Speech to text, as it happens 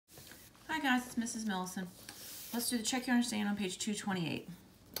guys, it's Mrs. Millison. Let's do the check your understanding on page 228.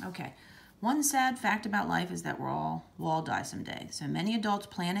 Okay, one sad fact about life is that we'll all die someday. So many adults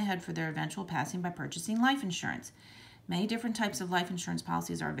plan ahead for their eventual passing by purchasing life insurance. Many different types of life insurance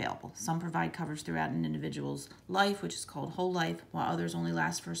policies are available. Some provide coverage throughout an individual's life, which is called whole life, while others only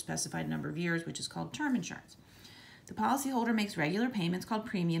last for a specified number of years, which is called term insurance. The policyholder makes regular payments called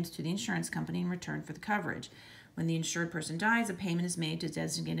premiums to the insurance company in return for the coverage. When the insured person dies, a payment is made to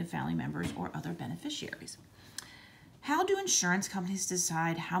designated family members or other beneficiaries. How do insurance companies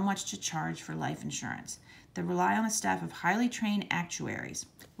decide how much to charge for life insurance? They rely on a staff of highly trained actuaries,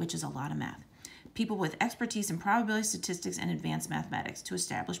 which is a lot of math, people with expertise in probability statistics and advanced mathematics to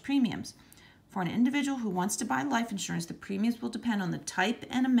establish premiums. For an individual who wants to buy life insurance, the premiums will depend on the type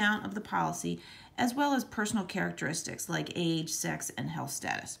and amount of the policy, as well as personal characteristics like age, sex, and health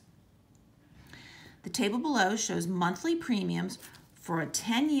status. The table below shows monthly premiums for a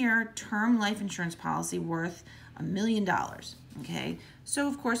 10-year term life insurance policy worth $1 million, okay? So,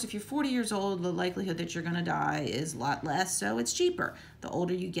 of course, if you're 40 years old, the likelihood that you're going to die is a lot less, so it's cheaper. The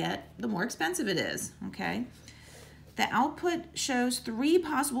older you get, the more expensive it is, okay? The output shows 3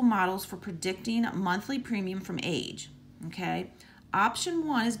 possible models for predicting a monthly premium from age, okay? Option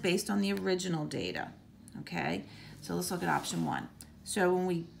 1 is based on the original data, okay? So let's look at option 1. So when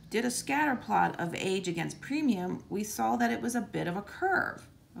we did a scatter plot of age against premium, we saw that it was a bit of a curve,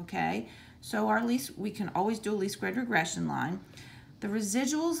 okay? So we can always do a least squared regression line. The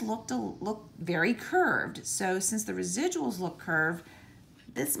residuals look very curved. So since the residuals look curved,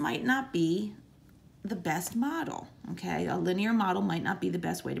 this might not be the best model, okay? A linear model might not be the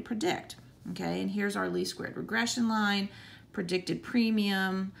best way to predict, okay? And here's our least squared regression line. Predicted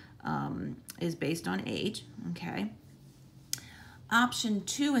premium is based on age, okay? Option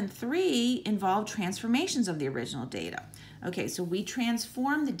 2 and 3 involve transformations of the original data. Okay, so we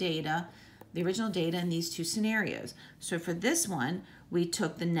transformed the original data in these 2 scenarios. So for this one, we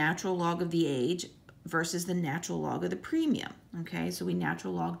took the natural log of the age versus the natural log of the premium. Okay, so we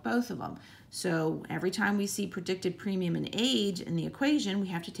natural logged both of them. So every time we see predicted premium and age in the equation, we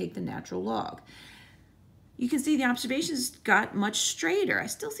have to take the natural log. You can see the observations got much straighter. I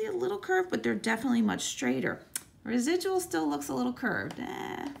still see a little curve, but they're definitely much straighter. Residual still looks a little curved.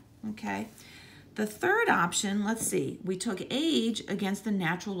 Okay. The third option, let's see, we took age against the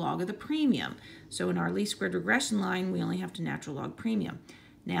natural log of the premium. So in our least squared regression line, we only have to natural log premium.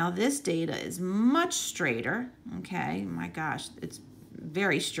 Now this data is much straighter, okay? My gosh, it's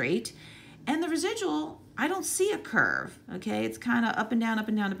very straight. And the residual, I don't see a curve, okay? It's kind of up and down, up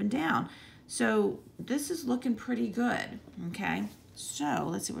and down, up and down. So this is looking pretty good, okay? So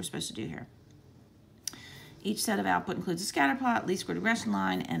let's see what we're supposed to do here. Each set of output includes a scatter plot, least squared regression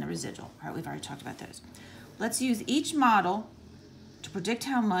line, and a residual. All right, we've already talked about those. Let's use each model to predict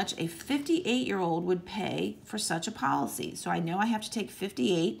how much a 58-year-old would pay for such a policy. So I know I have to take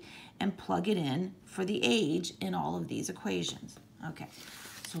 58 and plug it in for the age in all of these equations. Okay,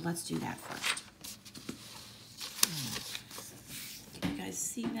 so let's do that first. Can you guys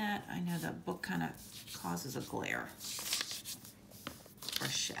see that? I know the book kind of causes a glare, or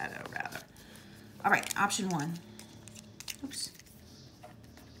shadow rather. All right, option 1. Oops.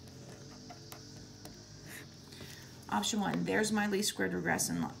 Option 1, there's my least squared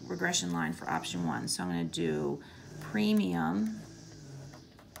regression line for option 1. So I'm going to do premium,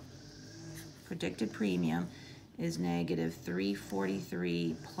 predicted premium is negative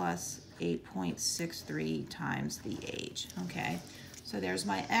 343 plus 8.63 times the age, okay? So there's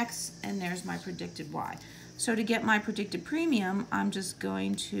my X and there's my predicted Y. So to get my predicted premium, I'm just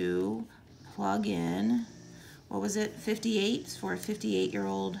going to plug in, what was it, 58 for a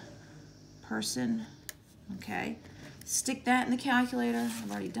 58-year-old person, okay? Stick that in the calculator.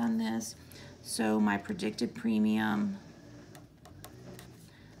 I've already done this. So my predicted premium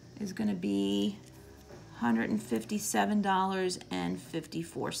is going to be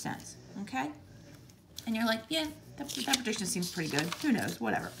 $157.54, okay? And you're like, yeah, that prediction seems pretty good. Who knows,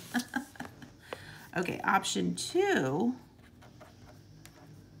 whatever. Okay, option 2.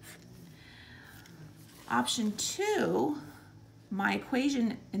 Option 2, my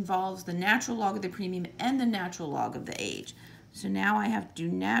equation involves the natural log of the premium and the natural log of the age. So now I have to do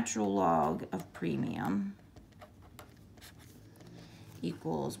natural log of premium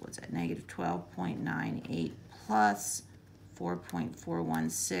equals, what's that, negative 12.98 plus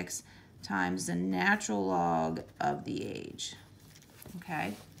 4.416 times the natural log of the age,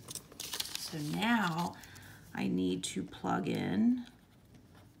 okay? So now I need to plug in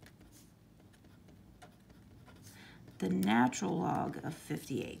the natural log of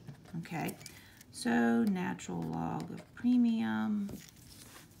 58, okay? So natural log of premium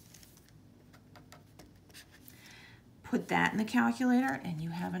put that in the calculator, and you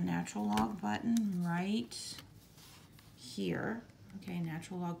have a natural log button right here. Okay,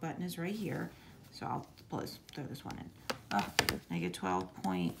 natural log button is right here. So I'll throw this one in. Negative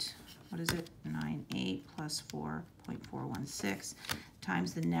 12.98 plus 4.416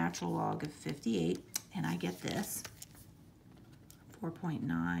 times the natural log of 58, and I get this,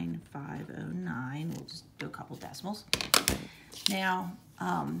 4.9509. We'll just do a couple decimals. Now,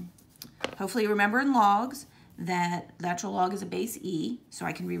 hopefully you remember in logs that natural log is a base e, so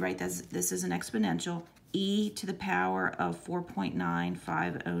I can rewrite this as an exponential. E to the power of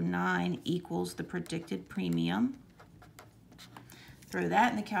 4.9509 equals the predicted premium. Throw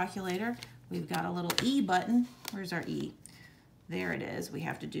that in the calculator. We've got a little E button. Where's our E? There it is. We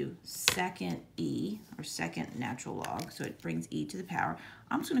have to do second E, or second natural log, so it brings E to the power.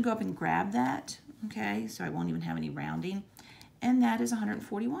 I'm just going to go up and grab that, okay, so I won't even have any rounding, and that is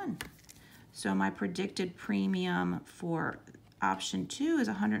 141. So my predicted premium for option 2 is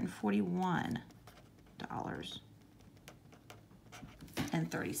 $141.30,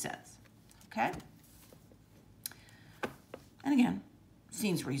 okay? And again,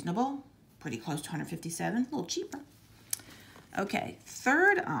 seems reasonable, pretty close to 157, a little cheaper. Okay,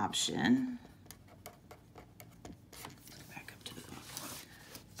 third option, back up to the book.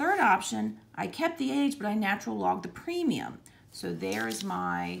 Third option, I kept the age, but I natural logged the premium. So there is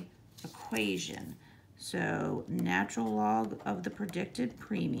my equation. So natural log of the predicted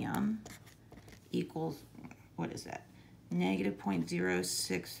premium equals, what is that? Negative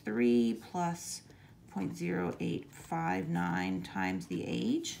 0.063 plus 0.0859 times the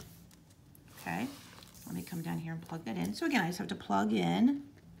age. Okay, let me come down here and plug that in. So again, I just have to plug in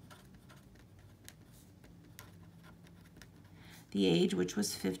the age, which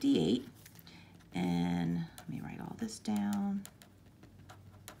was 58. And let me write all this down.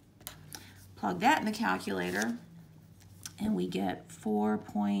 Plug that in the calculator, and we get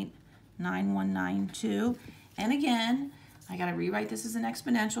 4.9192. And again, I got to rewrite this as an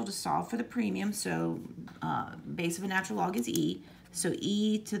exponential to solve for the premium. So base of a natural log is E. So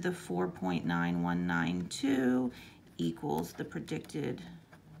E to the 4.9192 equals the predicted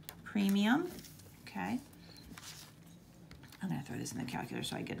premium. Okay. I'm going to throw this in the calculator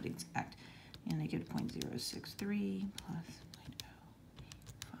so I get it exact. And I get 0.063 plus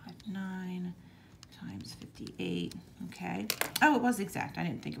 0.059 times 58. Okay. Oh, it was exact. I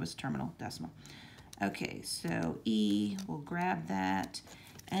didn't think it was terminal decimal. Okay, so E, we'll grab that.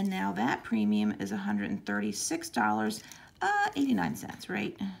 And now that premium is $136.89,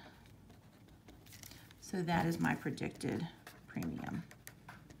 right? So that is my predicted premium.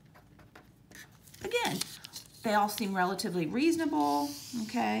 Again, they all seem relatively reasonable,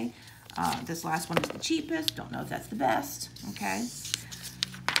 okay? This last one is the cheapest. Don't know if that's the best, okay?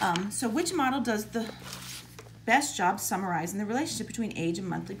 So which model does the best job summarizing the relationship between age and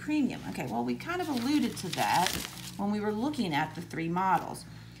monthly premium? Okay, well, we kind of alluded to that when we were looking at the three models.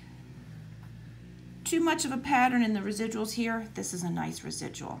 Too much of a pattern in the residuals here. This is a nice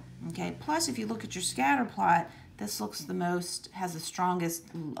residual, okay? Plus, if you look at your scatter plot, this looks the most, has the strongest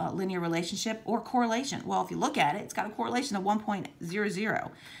linear relationship or correlation. Well, if you look at it, it's got a correlation of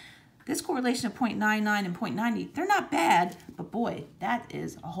 1.00. This correlation of 0.99 and 0.90, they're not bad, but boy, that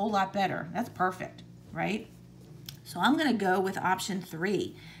is a whole lot better. That's perfect, right? So I'm going to go with option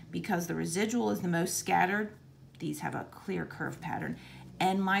 3 because the residual is the most scattered. These have a clear curve pattern.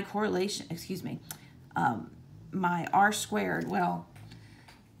 And my correlation, my R squared, well,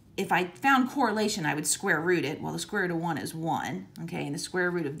 if I found correlation, I would square root it. Well, the square root of 1 is 1, okay? And the square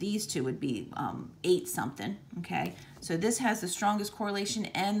root of these two would be 8 something, okay? So this has the strongest correlation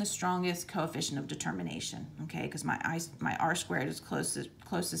and the strongest coefficient of determination, okay? Because my R squared is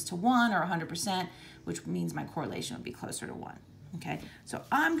closest to 1 or 100%, which means my correlation would be closer to 1, okay? So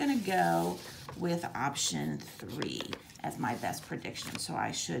I'm going to go with option 3 as my best prediction. So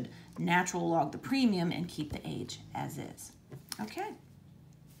I should natural log the premium and keep the age as is, okay?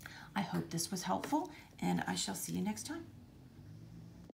 I hope this was helpful, and I shall see you next time.